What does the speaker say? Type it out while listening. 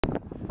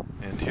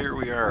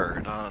we are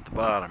down at the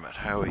bottom at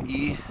Highway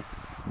E.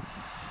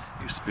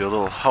 Used to be a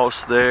little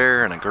house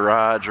there and a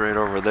garage right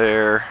over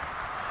there.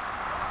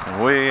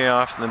 And way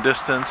off in the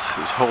distance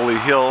is Holy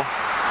Hill,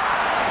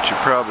 which you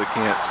probably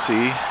can't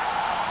see.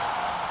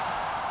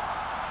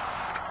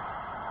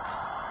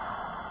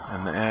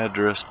 And the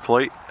address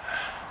plate.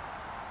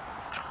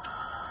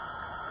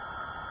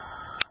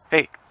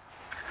 Hey,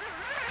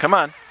 come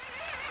on.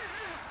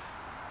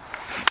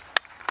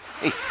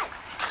 Hey.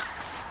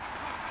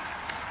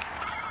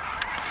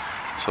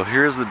 So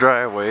here's the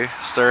driveway.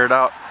 Started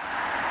out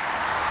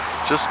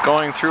just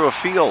going through a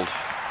field.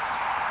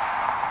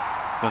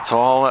 That's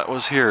all that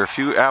was here. A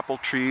few apple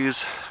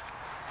trees,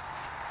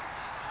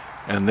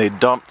 and they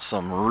dumped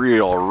some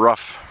real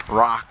rough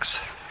rocks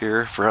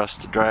here for us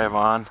to drive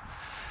on,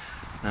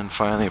 and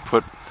finally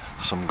put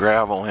some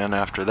gravel in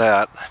after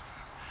that.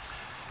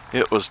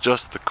 It was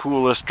just the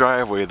coolest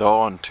driveway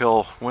though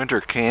until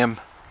winter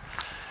came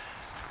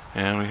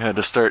and we had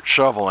to start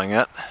shoveling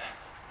it.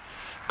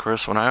 Of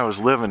course, when I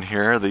was living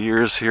here, the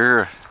years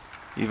here,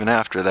 even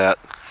after that,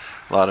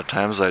 a lot of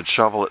times I'd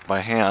shovel it by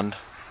hand,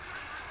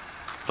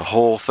 the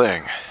whole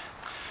thing.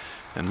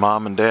 And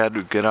Mom and Dad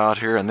would get out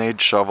here and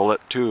they'd shovel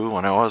it too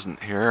when I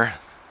wasn't here.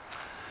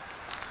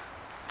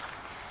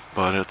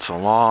 But it's a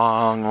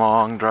long,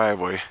 long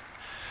driveway.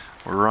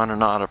 We're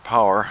running out of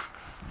power.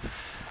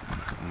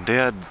 And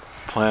Dad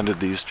planted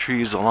these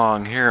trees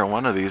along here.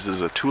 One of these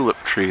is a tulip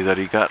tree that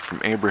he got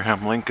from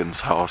Abraham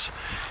Lincoln's house.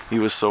 He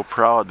was so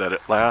proud that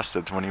it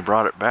lasted when he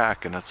brought it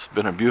back, and it's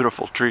been a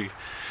beautiful tree.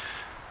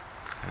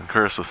 And of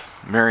course, with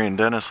Mary and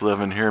Dennis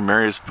living here,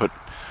 Mary's put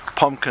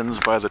pumpkins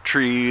by the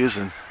trees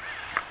and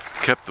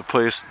kept the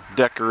place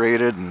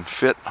decorated and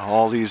fit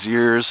all these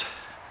years.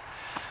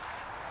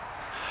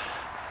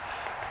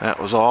 That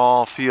was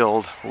all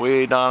field.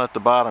 Way down at the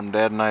bottom,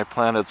 Dad and I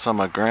planted some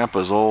of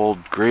Grandpa's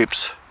old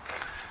grapes.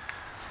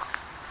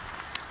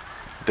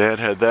 Dad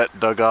had that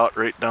dug out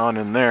right down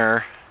in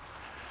there.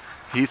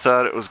 He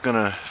thought it was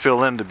gonna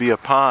fill in to be a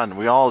pond.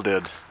 We all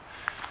did.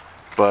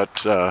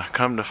 But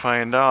come to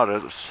find out,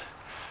 it's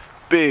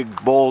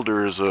big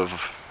boulders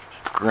of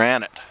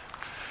granite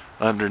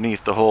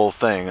underneath the whole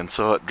thing, and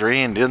so it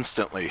drained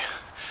instantly.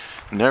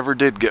 Never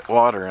did get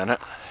water in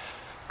it.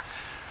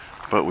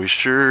 But we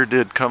sure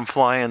did come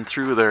flying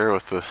through there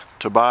with the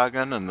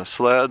toboggan and the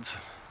sleds.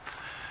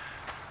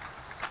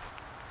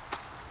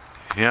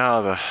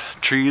 Yeah, the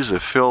trees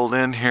have filled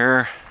in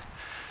here.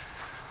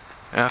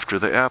 After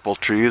the apple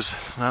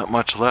trees, not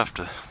much left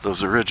of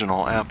those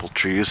original apple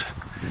trees.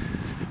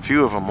 A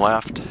few of them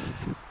left.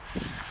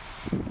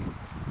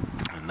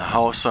 And the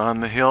house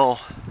on the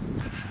hill,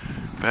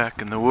 back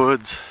in the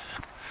woods.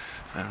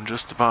 I'm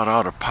just about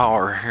out of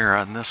power here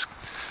on this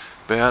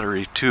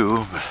battery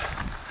too, but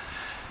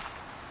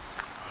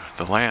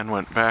the land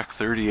went back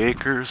 30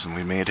 acres and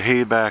we made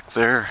hay back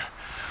there.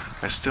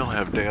 I still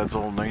have Dad's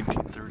old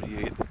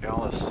 1938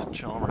 Alice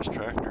Chalmers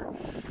tractor.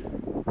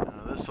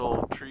 This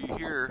old tree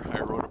here I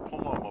wrote a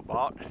poem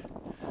about,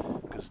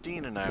 because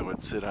Dean and I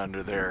would sit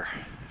under there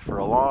for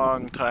a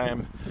long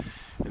time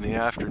in the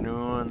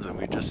afternoons, and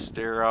we'd just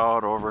stare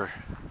out over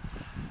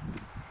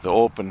the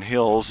open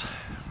hills,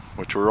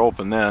 which were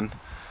open then,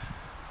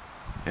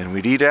 and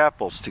we'd eat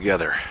apples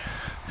together.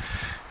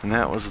 And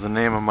that was the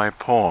name of my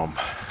poem.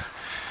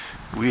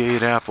 We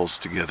ate apples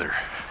together.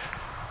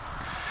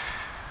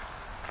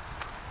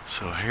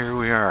 So here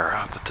we are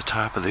up at the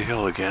top of the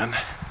hill again.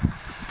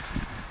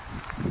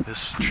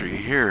 This tree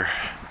here,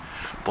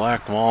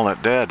 black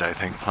walnut, Dad I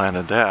think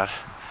planted that.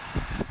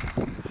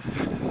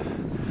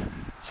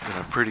 It's been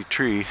a pretty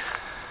tree.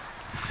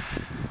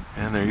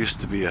 And there used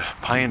to be a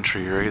pine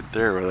tree right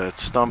there where that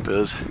stump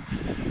is,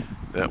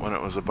 that when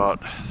it was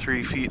about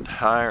 3 feet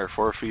high or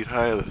 4 feet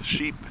high, the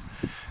sheep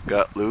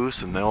got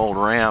loose and the old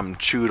ram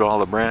chewed all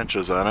the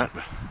branches on it.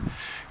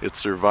 It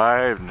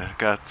survived, and it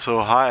got so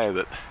high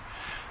that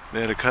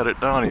they had to cut it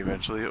down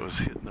eventually. It was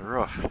hitting the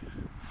roof.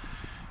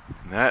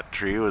 And that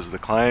tree was the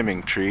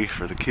climbing tree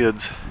for the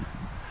kids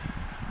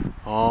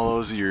all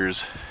those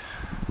years.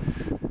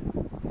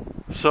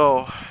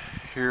 So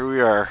here we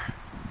are.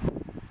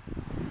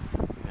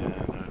 And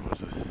it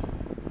was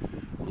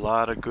a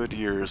lot of good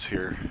years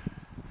here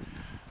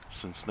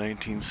since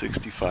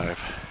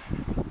 1965.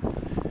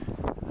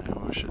 I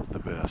wish it the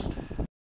best.